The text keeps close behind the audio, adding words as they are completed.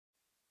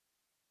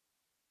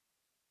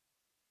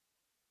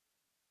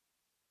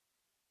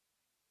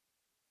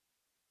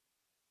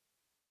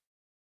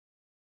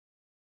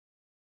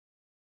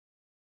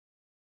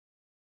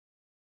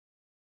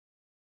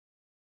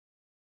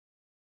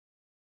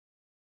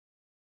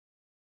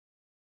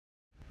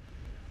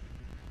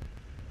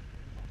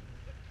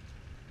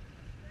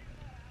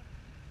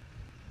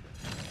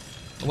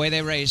Away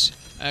they race.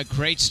 A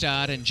great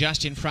start, and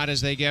just in front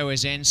as they go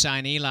is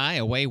Ensign Eli.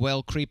 Away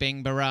well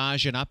creeping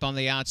Barrage, and up on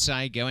the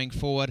outside going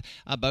forward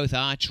are both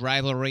Arch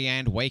Rivalry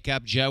and Wake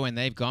Up Joe, and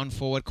they've gone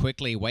forward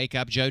quickly. Wake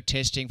Up Joe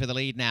testing for the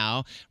lead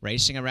now.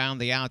 Racing around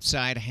the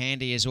outside,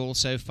 handy is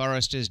also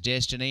Forester's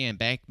Destiny, and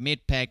back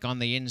mid-pack on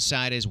the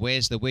inside is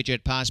Where's the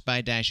Widget, passed by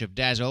Dash of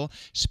Dazzle.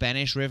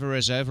 Spanish River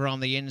is over on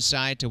the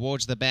inside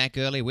towards the back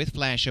early with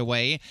Flash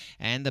Away,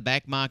 and the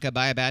back marker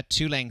by about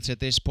 2 lengths at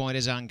this point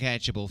is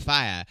Uncatchable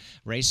Fire.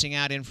 Racing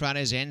out in front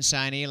is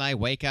Ensign Eli.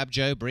 Wake Up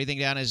Joe breathing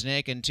down his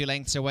neck, and 2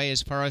 lengths away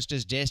is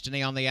Forester's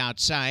Destiny on the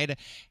outside.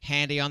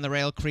 Handy on the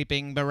rail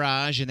creeping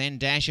Barrage, and then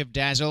Dash of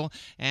Dazzle,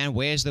 and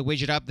Where's the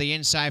Widget up the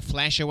inside.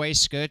 Flash Away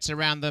skirts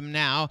around them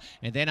now,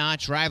 and then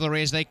Arch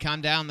Rivalry as they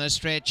come down the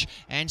stretch,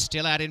 and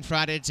still out in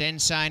front it's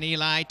Ensign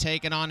Eli,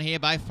 taken on here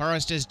by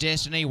Forester's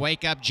Destiny.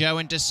 Wake Up Joe,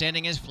 and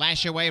descending is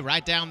Flash Away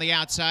right down the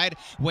outside.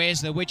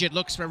 Where's the Widget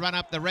looks for a run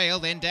up the rail,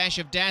 then Dash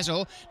of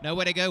Dazzle,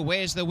 nowhere to go.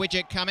 Where's the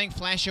Widget coming?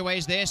 Flash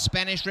Away's there,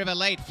 Spanish River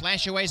late.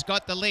 Flash Away's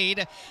got the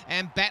lead,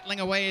 and battling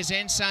away is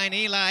Ensign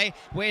Eli.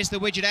 Where's the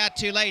Widget out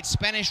too late?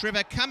 Spanish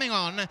River coming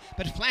on,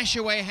 but Flash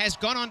Away has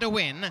gone on to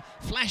win.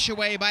 Flash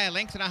Away by a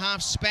length and a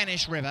half,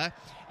 Spanish River.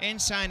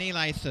 Ensign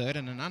Eli third,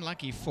 and an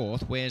unlucky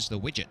fourth. Where's the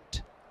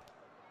Widget?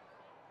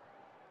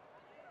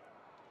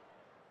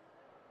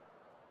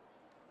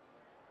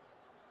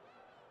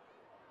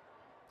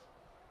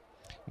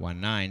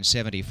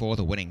 (1:09.74)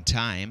 the winning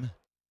time.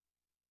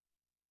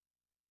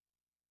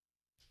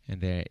 And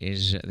there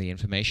is the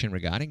information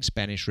regarding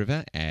Spanish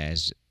River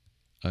as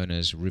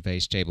owners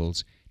Rive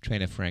Stables,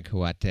 trainer Frank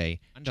Huarte.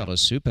 $1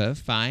 super,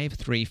 5,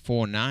 3,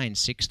 4, 9,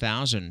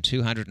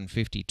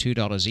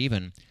 $6,252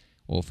 even,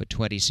 or for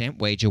 20 cent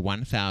wager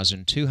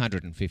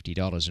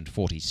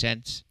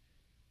 $1,250.40.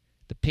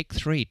 The pick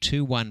 3,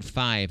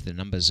 215, the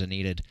numbers are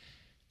needed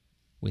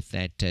with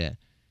that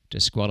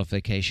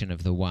disqualification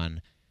of the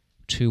 1,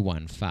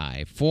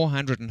 215,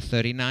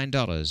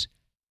 $439.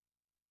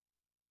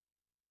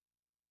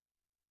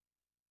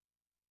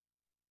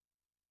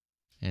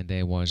 And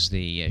there was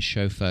the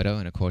show photo,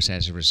 and of course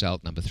as a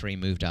result number 3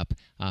 moved up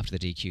after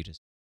the DQ.